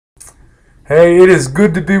Hey, it is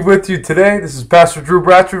good to be with you today. This is Pastor Drew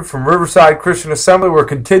Bratchford from Riverside Christian Assembly. We're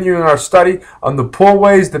continuing our study on the poor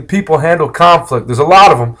ways that people handle conflict. There's a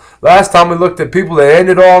lot of them. Last time we looked at people that end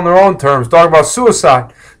it all on their own terms, talking about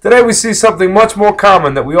suicide. Today we see something much more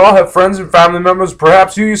common, that we all have friends and family members.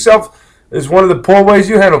 Perhaps you yourself is one of the poor ways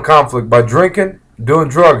you handle conflict, by drinking, doing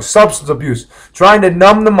drugs, substance abuse, trying to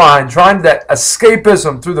numb the mind, trying that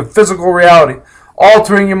escapism through the physical reality,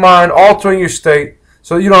 altering your mind, altering your state,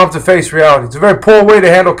 so you don't have to face reality. It's a very poor way to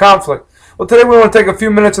handle conflict. Well, today we want to take a few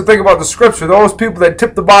minutes and think about the scripture. Those people that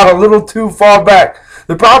tip the bottle a little too far back.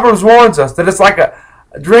 The Proverbs warns us that it's like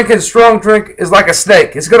drinking strong drink is like a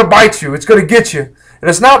snake. It's going to bite you. It's going to get you. And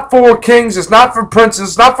it's not for kings. It's not for princes.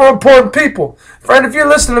 It's not for important people. Friend, if you're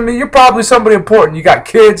listening to me, you're probably somebody important. You got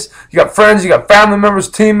kids. You got friends. You got family members,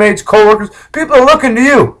 teammates, coworkers. People are looking to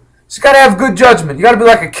you. So you got to have good judgment. You got to be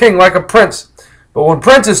like a king, like a prince. But when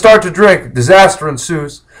princes start to drink, disaster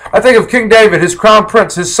ensues. I think of King David, his crown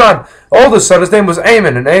prince, his son, oldest son. His name was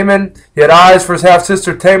Amon. And Amon, he had eyes for his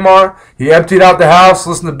half-sister Tamar. He emptied out the house,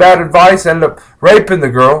 listened to bad advice, ended up raping the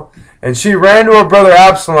girl. And she ran to her brother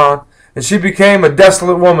Absalom. And she became a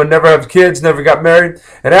desolate woman, never had kids, never got married.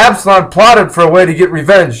 And Absalom plotted for a way to get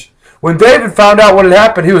revenge. When David found out what had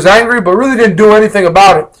happened, he was angry, but really didn't do anything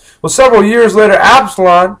about it. Well, several years later,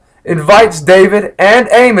 Absalom invites David and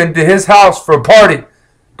Amon to his house for a party.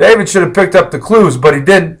 David should have picked up the clues, but he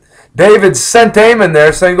didn't. David sent Amon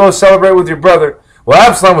there, saying, go celebrate with your brother. Well,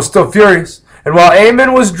 Absalom was still furious. And while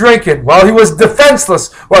Amon was drinking, while he was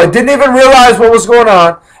defenseless, while he didn't even realize what was going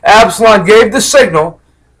on, Absalom gave the signal,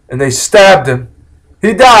 and they stabbed him.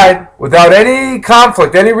 He died without any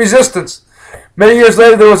conflict, any resistance. Many years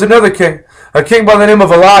later, there was another king, a king by the name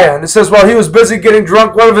of Eliah. And it says, while he was busy getting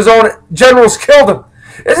drunk, one of his own generals killed him.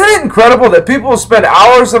 Isn't it incredible that people spend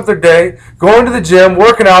hours of their day going to the gym,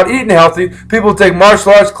 working out, eating healthy? People take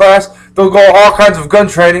martial arts class, they'll go all kinds of gun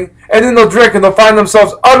training, and then they'll drink and they'll find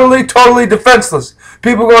themselves utterly, totally defenseless.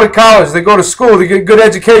 People go to college, they go to school, they get good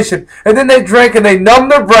education, and then they drink and they numb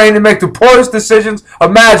their brain and make the poorest decisions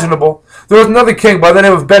imaginable. There was another king by the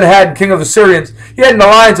name of Ben-Hadad, king of the Syrians. He had an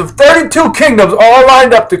alliance of 32 kingdoms all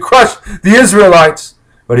lined up to crush the Israelites.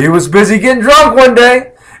 But he was busy getting drunk one day.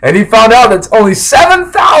 And he found out that only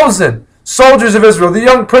 7,000 soldiers of Israel, the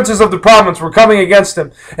young princes of the province, were coming against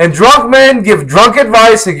him. And drunk men give drunk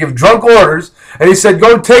advice and give drunk orders. And he said,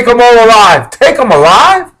 go take them all alive. Take them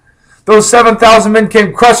alive? Those 7,000 men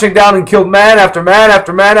came crushing down and killed man after man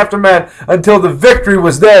after man after man until the victory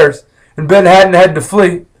was theirs. And Ben-Hadad had to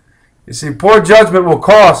flee. You see, poor judgment will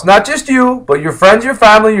cost not just you, but your friends, your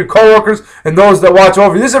family, your co-workers, and those that watch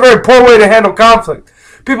over you. This is a very poor way to handle conflict.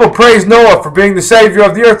 People praise Noah for being the savior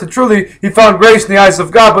of the earth, and truly he found grace in the eyes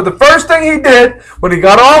of God. But the first thing he did when he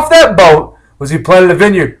got off that boat was he planted a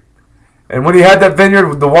vineyard. And when he had that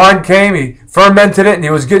vineyard, the wine came, he fermented it, and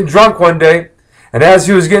he was getting drunk one day. And as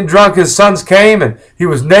he was getting drunk, his sons came, and he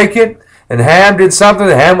was naked, and Ham did something.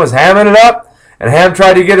 Ham was hamming it up, and Ham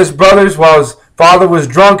tried to get his brothers while his father was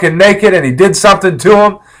drunk and naked, and he did something to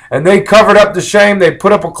him, and they covered up the shame. They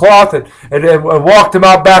put up a cloth and walked him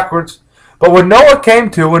out backwards. But when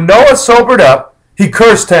Noah sobered up, he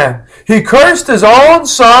cursed Ham. He cursed his own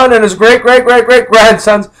son and his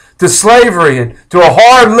great-great-great-great-grandsons to slavery and to a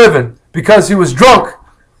hard living because he was drunk.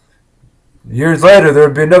 Years later, there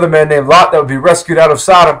would be another man named Lot that would be rescued out of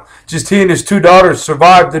Sodom. Just he and his two daughters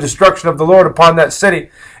survived the destruction of the Lord upon that city.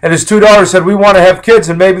 And his two daughters said, we want to have kids,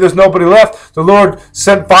 and maybe there's nobody left. The Lord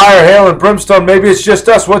sent fire, hail, and brimstone. Maybe it's just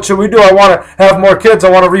us. What should we do? I want to have more kids. I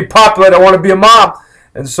want to repopulate. I want to be a mom.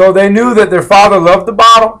 And so they knew that their father loved the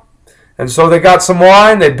bottle. And so they got some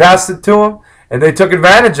wine, they passed it to him, and they took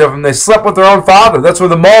advantage of him. They slept with their own father. That's where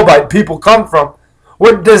the Moabite people come from.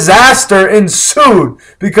 What disaster ensued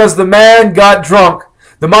because the man got drunk.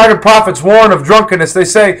 The minor prophets warn of drunkenness. They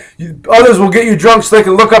say, others will get you drunk so they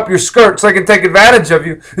can look up your skirt, so they can take advantage of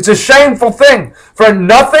you. It's a shameful thing. Friend,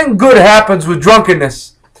 nothing good happens with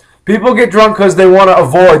drunkenness. People get drunk because they want to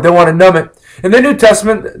avoid, they want to numb it. In the New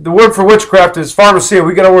Testament, the word for witchcraft is pharmacia.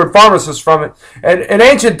 We get our word pharmacist from it. And in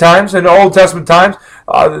ancient times, in the Old Testament times,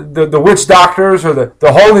 the witch doctors or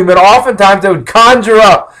the holy men, oftentimes they would conjure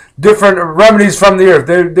up different remedies from the earth.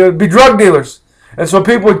 They would be drug dealers. And so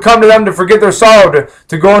people would come to them to forget their sorrow,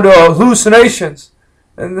 to go into hallucinations.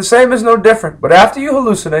 And the same is no different. But after you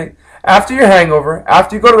hallucinate, after your hangover,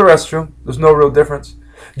 after you go to the restroom, there's no real difference.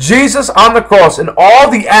 Jesus on the cross and all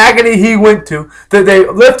the agony he went to, that they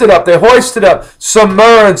lifted up, they hoisted up some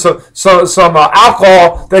myrrh and some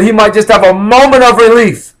alcohol, that he might just have a moment of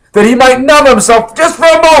relief, that he might numb himself just for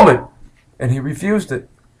a moment. And he refused it.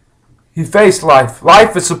 He faced life.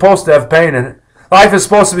 Life is supposed to have pain in it. Life is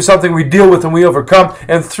supposed to be something we deal with and we overcome,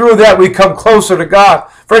 and through that we come closer to God.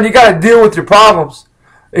 Friend, you got to deal with your problems.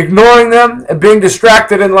 Ignoring them and being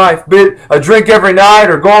distracted in life, be it a drink every night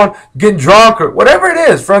or getting drunk or whatever it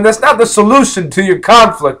is, friend, that's not the solution to your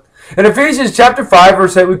conflict. In Ephesians chapter 5,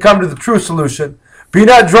 verse 8, we come to the true solution. Be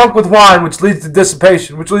not drunk with wine, which leads to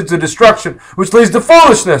dissipation, which leads to destruction, which leads to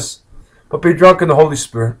foolishness, but be drunk in the Holy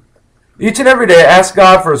Spirit. Each and every day, ask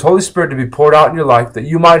God for His Holy Spirit to be poured out in your life, that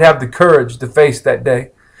you might have the courage to face that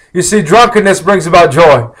day. You see, drunkenness brings about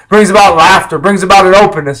joy, brings about laughter, brings about an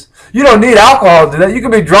openness. You don't need alcohol to do that. You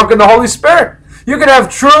can be drunk in the Holy Spirit. You can have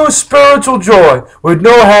true spiritual joy with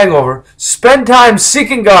no hangover. Spend time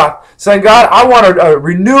seeking God, saying, God, I want a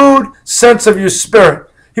renewed sense of your Spirit.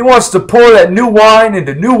 He wants to pour that new wine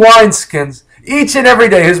into new wineskins each and every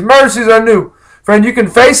day. His mercies are new. Friend, you can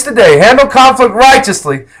face the day, handle conflict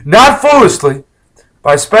righteously, not foolishly,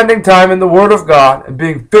 by spending time in the Word of God and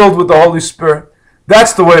being filled with the Holy Spirit.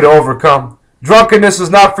 That's the way to overcome. Drunkenness is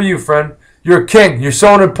not for you, friend. You're a king. You're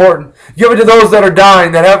so important. Give it to those that are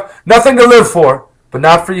dying, that have nothing to live for, but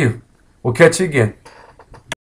not for you. We'll catch you again.